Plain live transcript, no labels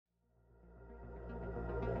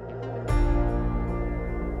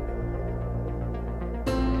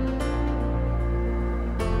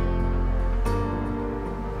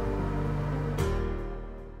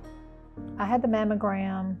had the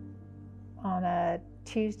mammogram on a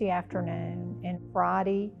Tuesday afternoon, and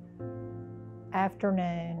Friday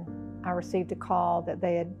afternoon I received a call that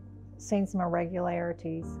they had seen some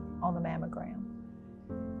irregularities on the mammogram.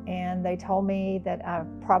 And they told me that I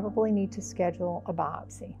probably need to schedule a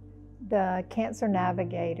biopsy. The cancer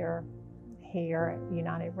navigator here at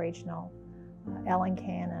United Regional, Ellen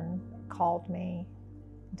Cannon, called me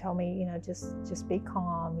and told me, you know, just be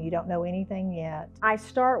calm. You don't know anything yet. I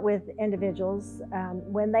start with individuals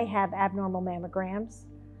when they have abnormal mammograms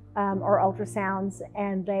or ultrasounds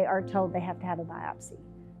and they are told they have to have a biopsy.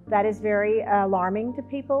 That is very alarming to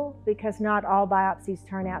people because not all biopsies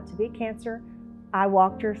turn out to be cancer. I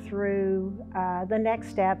walked her through the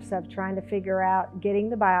next steps of trying to figure out getting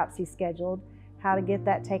the biopsy scheduled, how to get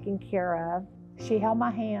that taken care of. She held my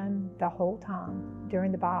hand the whole time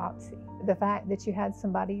during the biopsy. The fact that you had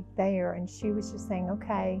somebody there and she was just saying,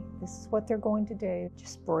 okay, this is what they're going to do.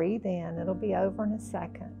 Just breathe in, it'll be over in a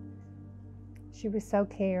second. She was so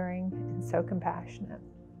caring and so compassionate.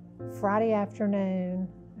 Friday afternoon,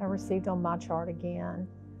 I received on MyChart again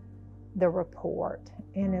the report,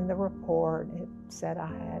 and in the report it said I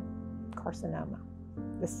had carcinoma,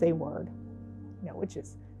 the C word, you know, which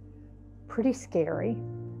is pretty scary.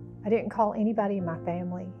 I didn't call anybody in my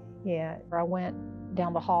family yet. I went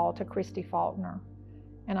down the hall to Christy Faulkner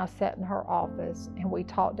and I sat in her office and we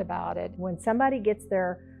talked about it. When somebody gets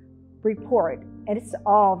their report, and it's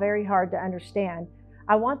all very hard to understand,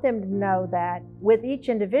 I want them to know that with each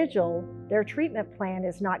individual, their treatment plan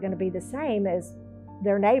is not going to be the same as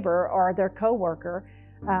their neighbor or their coworker.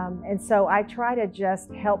 And so I try to just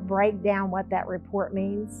help break down what that report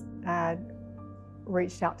means. I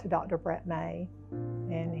reached out to Dr. Brett May,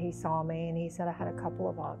 and he saw me and he said I had a couple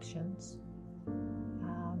of options.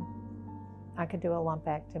 I could do a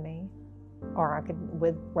lumpectomy, or I could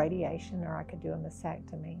with radiation, or I could do a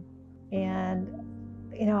mastectomy. And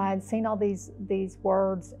you know, I had seen all these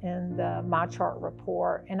words in the MyChart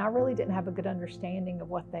report, and I really didn't have a good understanding of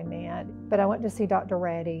what they meant. But I went to see Dr.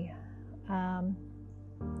 Reddy, and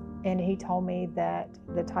he told me that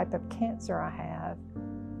the type of cancer I have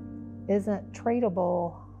isn't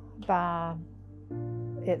treatable by,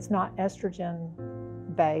 it's not estrogen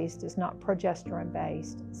based, it's not progesterone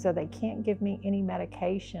based, so they can't give me any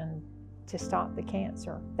medication to stop the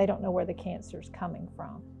cancer. They don't know where the cancer is coming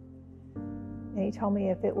from. And he told me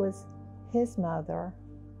if it was his mother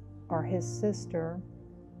or his sister,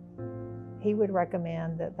 he would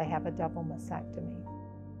recommend that they have a double mastectomy.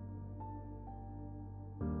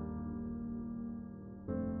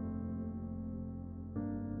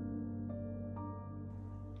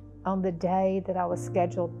 On the day that I was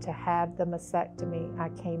scheduled to have the mastectomy, I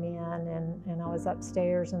came in and I was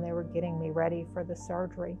upstairs and they were getting me ready for the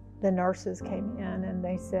surgery. The nurses came in and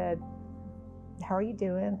they said, "How are you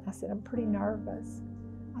doing?" I said, "I'm pretty nervous."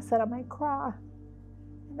 I said, "I may cry."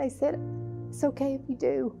 And they said, "It's okay if you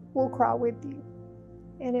do, we'll cry with you."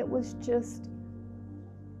 And it was just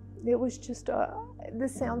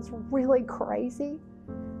this sounds really crazy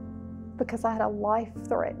because I had a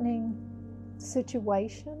life-threatening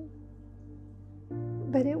situation,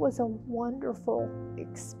 but it was a wonderful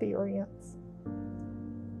experience.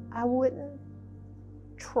 I wouldn't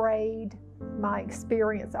trade my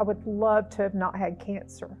experience. I would love to have not had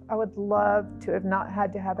cancer. I would love to have not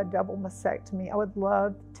had to have a double mastectomy. I would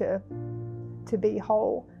love to be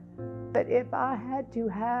whole. But if I had to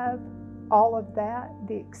have all of that,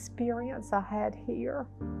 the experience I had here,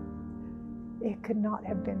 it could not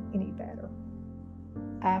have been any better.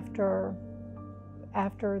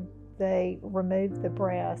 After they removed the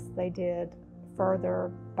breast, they did further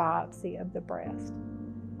biopsy of the breast.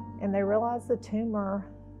 And they realized the tumor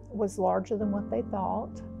was larger than what they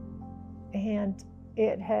thought. And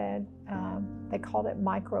it had, they called it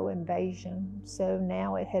microinvasion. So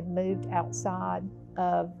now it had moved outside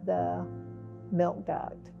of the milk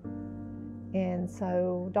duct. And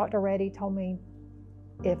so Dr. Reddy told me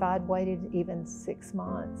if I'd waited even 6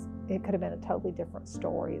 months, it could have been a totally different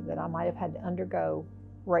story, that I might have had to undergo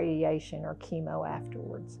radiation or chemo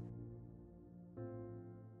afterwards.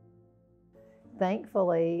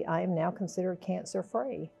 Thankfully, I am now considered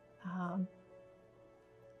cancer-free,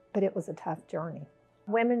 but it was a tough journey.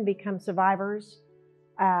 Women become survivors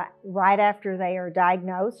right after they are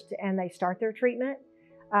diagnosed and they start their treatment.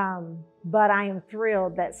 But I am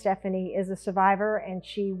thrilled that Stephanie is a survivor and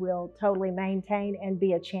she will totally maintain and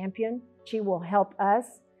be a champion. She will help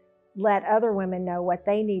us let other women know what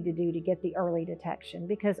they need to do to get the early detection,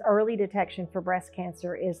 because early detection for breast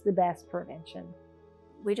cancer is the best prevention.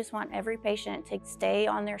 We just want every patient to stay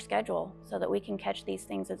on their schedule so that we can catch these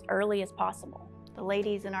things as early as possible. The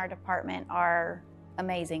ladies in our department are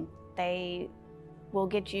amazing. They will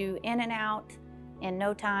get you in and out in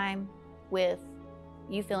no time, with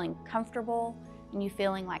you feeling comfortable and you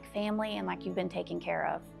feeling like family and like you've been taken care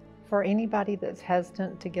of. For anybody that's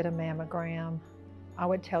hesitant to get a mammogram, I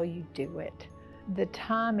would tell you do it. The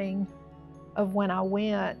timing of when I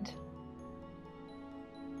went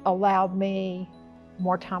allowed me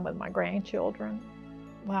more time with my grandchildren,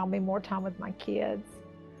 allowed me more time with my kids.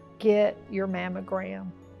 Get your mammogram.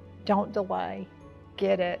 Don't delay.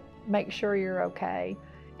 Get it. Make sure you're okay.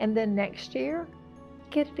 And then next year,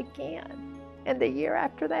 get it again. And the year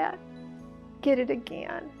after that, get it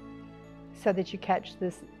again, so that you catch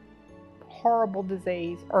this horrible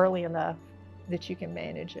disease early enough that you can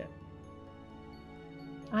manage it.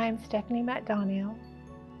 I am Stephanie McDonell,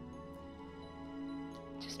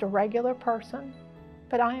 just a regular person,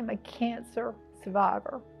 but I am a cancer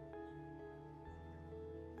survivor.